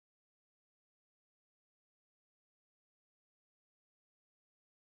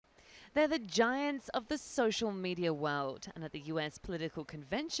They're the giants of the social media world, and at the US political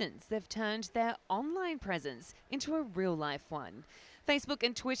conventions, they've turned their online presence into a real-life one. Facebook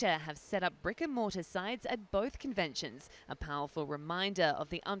and Twitter have set up brick-and-mortar sites at both conventions, a powerful reminder of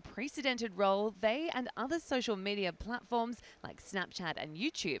the unprecedented role they and other social media platforms like Snapchat and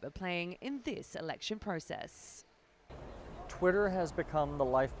YouTube are playing in this election process. Twitter has become the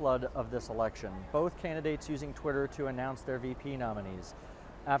lifeblood of this election, both candidates using Twitter to announce their VP nominees.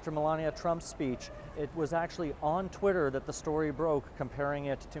 After Melania Trump's speech, it was actually on Twitter that the story broke, comparing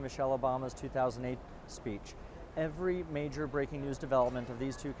it to Michelle Obama's 2008 speech. Every major breaking news development of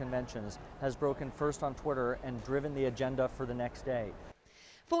these two conventions has broken first on Twitter and driven the agenda for the next day.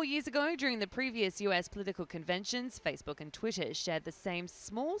 4 years ago, during the previous US political conventions, Facebook and Twitter shared the same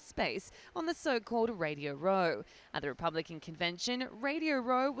small space on the so-called Radio Row. At the Republican convention, Radio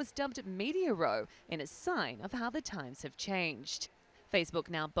Row was dubbed Media Row in a sign of how the times have changed. Facebook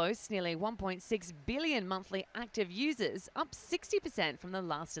now boasts nearly 1.6 billion monthly active users, up 60% from the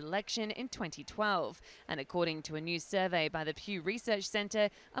last election in 2012. And according to a new survey by the Pew Research Center,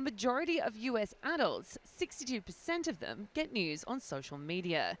 a majority of US adults, 62% of them, get news on social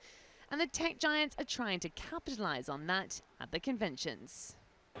media. And the tech giants are trying to capitalize on that at the conventions.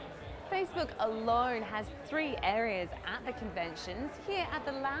 Facebook alone has 3 areas at the conventions. Here at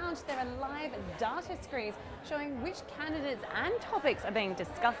the lounge, there are live data screens showing which candidates and topics are being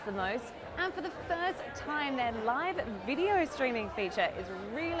discussed the most. And for the first time, their live video streaming feature is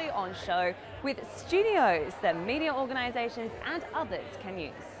really on show with studios that media organizations and others can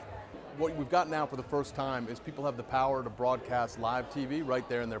use. What we've got now for the first time is people have the power to broadcast live TV right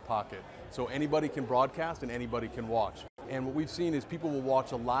there in their pocket. So anybody can broadcast and anybody can watch. And what we've seen is people will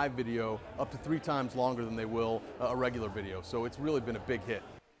watch a live video up to 3 times longer than they will a regular video. So it's really been a big hit.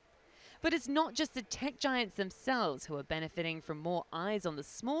 But it's not just the tech giants themselves who are benefiting from more eyes on the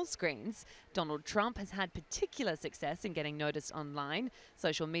small screens. Donald Trump has had particular success in getting noticed online.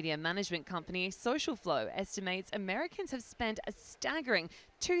 Social media management company SocialFlow estimates Americans have spent a staggering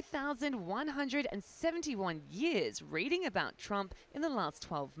 2,171 years reading about Trump in the last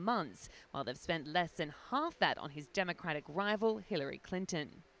 12 months, while they've spent less than half that on his Democratic rival Hillary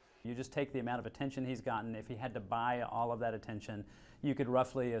Clinton. You just take the amount of attention he's gotten. If he had to buy all of that attention, you could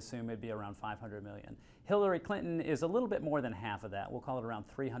roughly assume it'd be around $500 million. Hillary Clinton is a little bit more than half of that. We'll call it around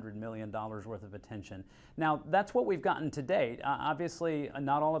 $300 million worth of attention. Now, that's what we've gotten to date. Obviously,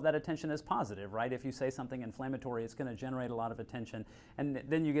 not all of that attention is positive, right? If you say something inflammatory, it's going to generate a lot of attention. And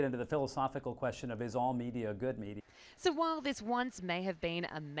then you get into the philosophical question of, is all media good media? So while this once may have been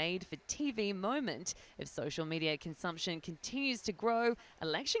a made-for-TV moment, if social media consumption continues to grow,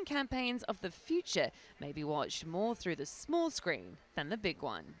 election campaigns of the future may be watched more through the small screen than the big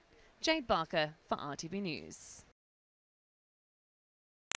one. Jade Barker for RTB News.